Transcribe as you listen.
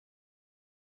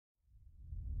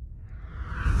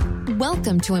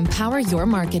Welcome to Empower Your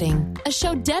Marketing, a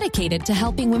show dedicated to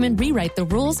helping women rewrite the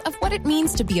rules of what it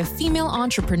means to be a female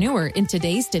entrepreneur in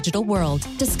today's digital world.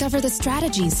 Discover the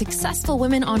strategies successful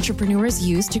women entrepreneurs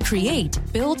use to create,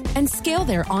 build, and scale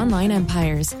their online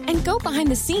empires, and go behind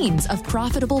the scenes of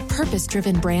profitable,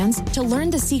 purpose-driven brands to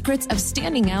learn the secrets of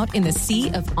standing out in the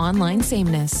sea of online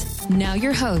sameness. Now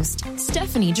your host,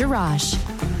 Stephanie Jarash.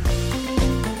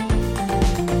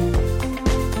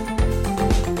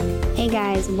 Hey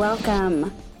guys,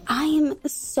 welcome. I am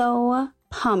so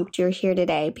pumped you're here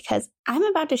today because I'm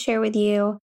about to share with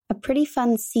you a pretty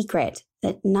fun secret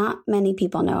that not many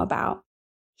people know about.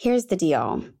 Here's the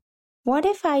deal. What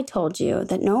if I told you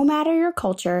that no matter your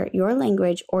culture, your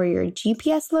language, or your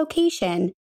GPS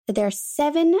location, that there are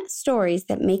 7 stories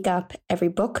that make up every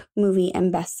book, movie,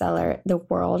 and bestseller the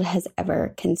world has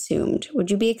ever consumed? Would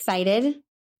you be excited?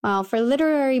 Well, for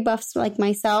literary buffs like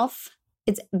myself,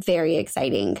 it's very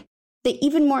exciting. The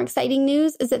even more exciting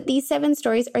news is that these 7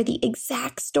 stories are the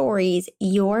exact stories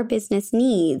your business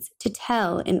needs to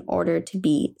tell in order to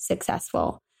be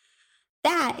successful.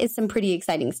 That is some pretty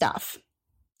exciting stuff.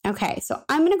 Okay, so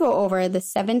I'm going to go over the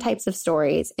 7 types of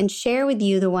stories and share with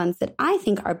you the ones that I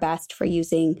think are best for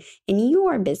using in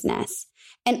your business.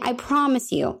 And I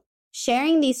promise you,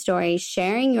 sharing these stories,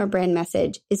 sharing your brand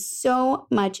message is so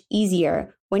much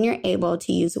easier when you're able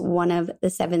to use one of the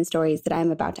 7 stories that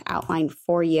I'm about to outline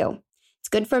for you. It's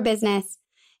good for business.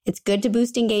 It's good to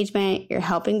boost engagement. You're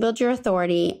helping build your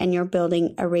authority and you're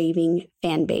building a raving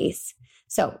fan base.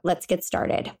 So let's get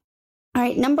started. All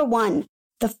right, number 1,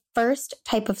 the first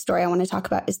type of story I want to talk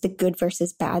about is the good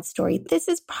versus bad story. This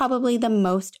is probably the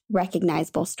most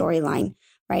recognizable storyline,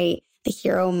 right? The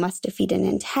hero must defeat an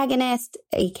antagonist,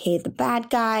 aka the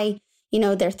bad guy. You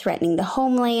know, they're threatening the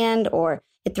homeland or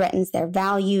it threatens their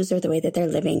values or the way that they're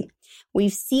living.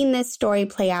 We've seen this story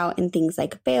play out in things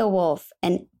like Beowulf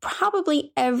and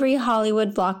probably every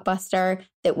Hollywood blockbuster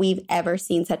that we've ever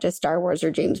seen, such as Star Wars or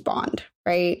James Bond,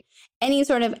 right? Any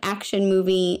sort of action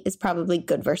movie is probably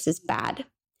good versus bad.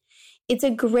 It's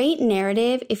a great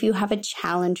narrative if you have a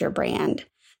challenger brand.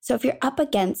 So if you're up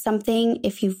against something,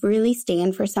 if you really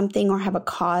stand for something or have a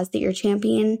cause that you're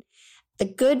championing, the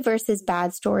good versus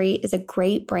bad story is a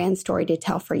great brand story to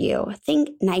tell for you. Think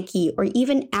Nike or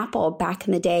even Apple back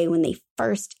in the day when they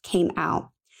first came out.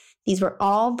 These were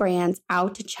all brands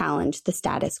out to challenge the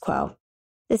status quo.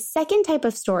 The second type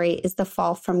of story is the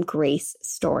fall from grace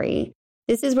story.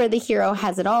 This is where the hero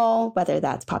has it all, whether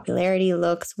that's popularity,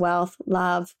 looks, wealth,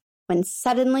 love, when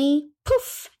suddenly,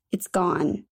 poof, it's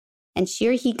gone. And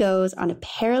here he goes on a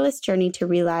perilous journey to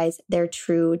realize their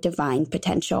true divine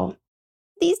potential.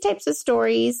 These types of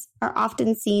stories are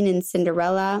often seen in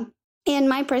Cinderella, and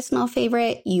my personal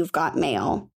favorite, You've Got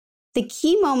Mail. The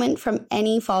key moment from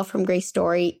any fall from grace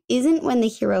story isn't when the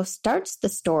hero starts the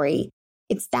story.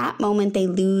 It's that moment they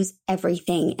lose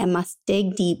everything and must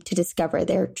dig deep to discover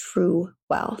their true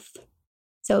wealth.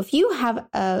 So if you have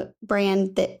a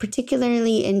brand that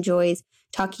particularly enjoys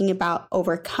talking about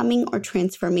overcoming or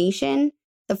transformation,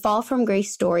 the fall from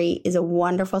grace story is a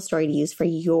wonderful story to use for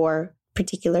your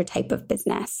particular type of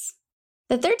business.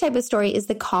 The third type of story is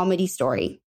the comedy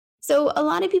story. So a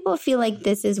lot of people feel like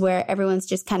this is where everyone's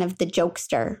just kind of the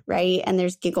jokester, right? And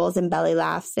there's giggles and belly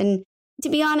laughs. And to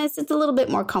be honest, it's a little bit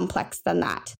more complex than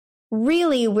that.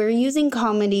 Really, we're using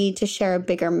comedy to share a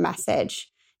bigger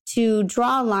message, to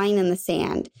draw a line in the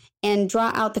sand and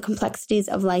draw out the complexities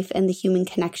of life and the human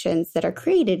connections that are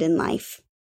created in life.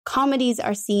 Comedies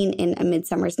are seen in A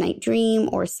Midsummer's Night Dream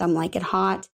or Some Like It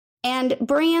Hot. And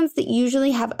brands that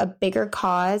usually have a bigger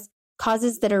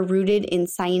causes that are rooted in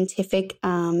scientific,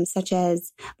 such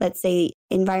as, let's say,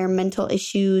 environmental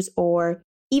issues, or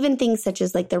even things such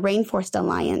as like the Rainforest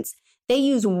Alliance, they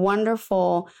use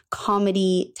wonderful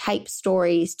comedy type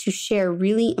stories to share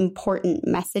really important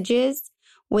messages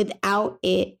without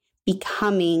it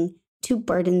becoming too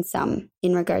burdensome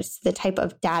in regards to the type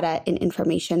of data and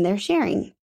information they're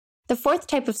sharing. The fourth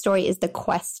type of story is the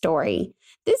quest story.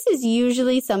 This is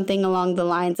usually something along the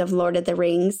lines of Lord of the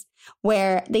Rings,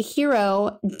 where the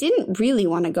hero didn't really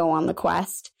want to go on the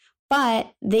quest,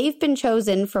 but they've been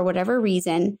chosen for whatever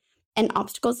reason, and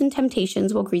obstacles and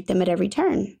temptations will greet them at every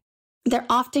turn. They're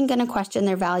often going to question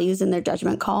their values and their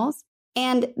judgment calls,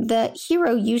 and the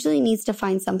hero usually needs to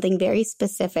find something very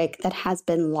specific that has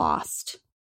been lost.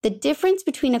 The difference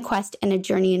between a quest and a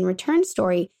journey and return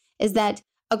story is that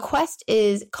a quest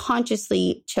is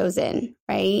consciously chosen,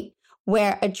 right?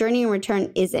 Where a journey and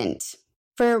return isn't.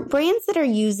 For brands that are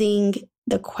using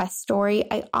the quest story,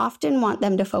 I often want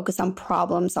them to focus on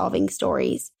problem-solving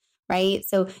stories, right?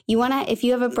 So you want to, if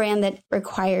you have a brand that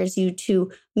requires you to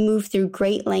move through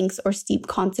great lengths or steep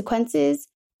consequences,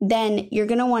 then you're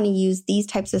going to want to use these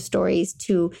types of stories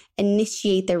to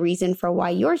initiate the reason for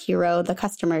why your hero, the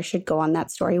customer, should go on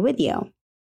that story with you.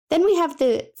 Then we have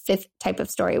the fifth type of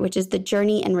story, which is the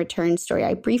journey and return story.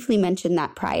 I briefly mentioned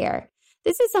that prior.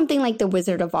 This is something like The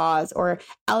Wizard of Oz or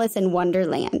Alice in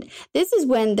Wonderland. This is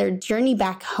when their journey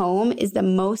back home is the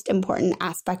most important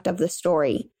aspect of the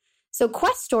story. So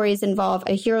quest stories involve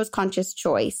a hero's conscious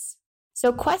choice.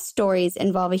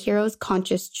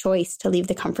 to leave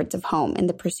the comforts of home in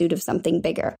the pursuit of something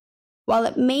bigger. While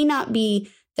it may not be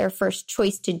their first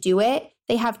choice to do it,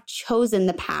 they have chosen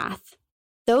the path.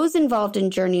 Those involved in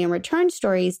journey and return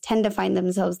stories tend to find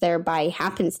themselves there by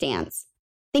happenstance.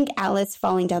 Think Alice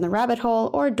falling down the rabbit hole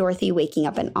or Dorothy waking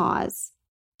up in Oz.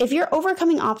 If you're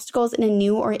overcoming obstacles in a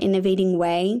new or innovating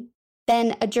way,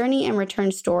 then a journey and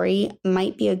return story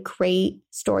might be a great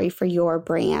story for your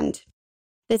brand.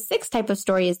 The sixth type of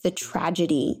story is the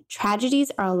tragedy.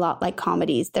 Tragedies are a lot like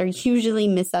comedies. They're usually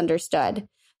misunderstood.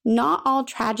 Not all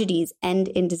tragedies end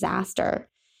in disaster.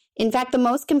 In fact, the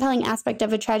most compelling aspect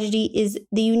of a tragedy is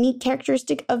the unique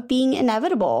characteristic of being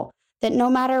inevitable, that no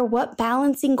matter what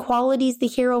balancing qualities the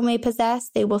hero may possess,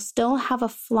 they will still have a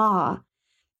flaw,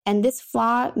 and this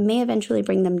flaw may eventually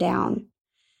bring them down.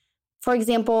 For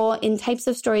example, in types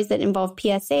of stories that involve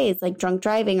PSAs like drunk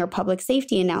driving or public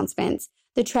safety announcements,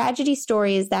 the tragedy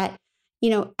story is that,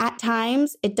 at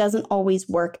times it doesn't always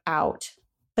work out,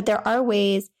 but there are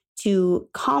ways to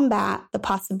combat the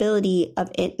possibility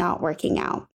of it not working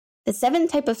out. The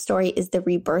seventh type of story is the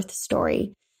rebirth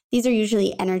story. These are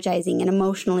usually energizing and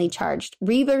emotionally charged.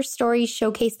 Rebirth stories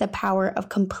showcase the power of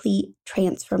complete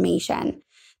transformation.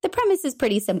 The premise is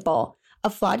pretty simple.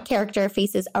 A flawed character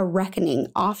faces a reckoning,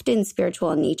 often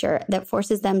spiritual in nature, that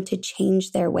forces them to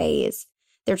change their ways.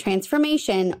 Their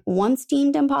transformation, once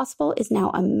deemed impossible, is now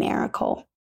a miracle.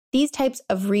 These types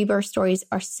of rebirth stories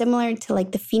are similar to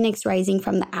like the phoenix rising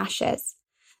from the ashes.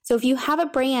 So if you have a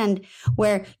brand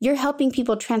where you're helping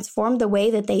people transform the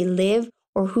way that they live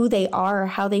or who they are or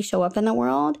how they show up in the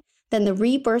world, then the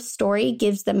rebirth story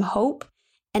gives them hope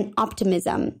and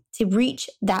optimism to reach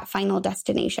that final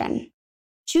destination.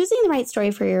 Choosing the right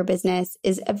story for your business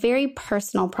is a very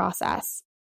personal process.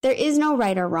 There is no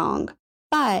right or wrong,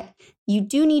 but you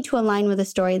do need to align with a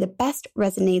story that best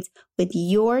resonates with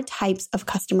your types of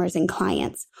customers and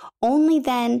clients. Only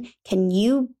then can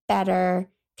you better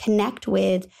connect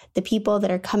with the people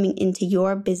that are coming into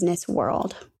your business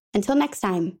world. Until next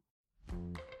time.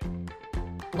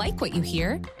 Like what you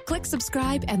hear? Click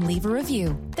subscribe and leave a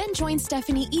review. Then join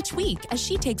Stephanie each week as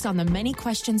she takes on the many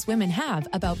questions women have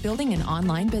about building an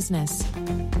online business.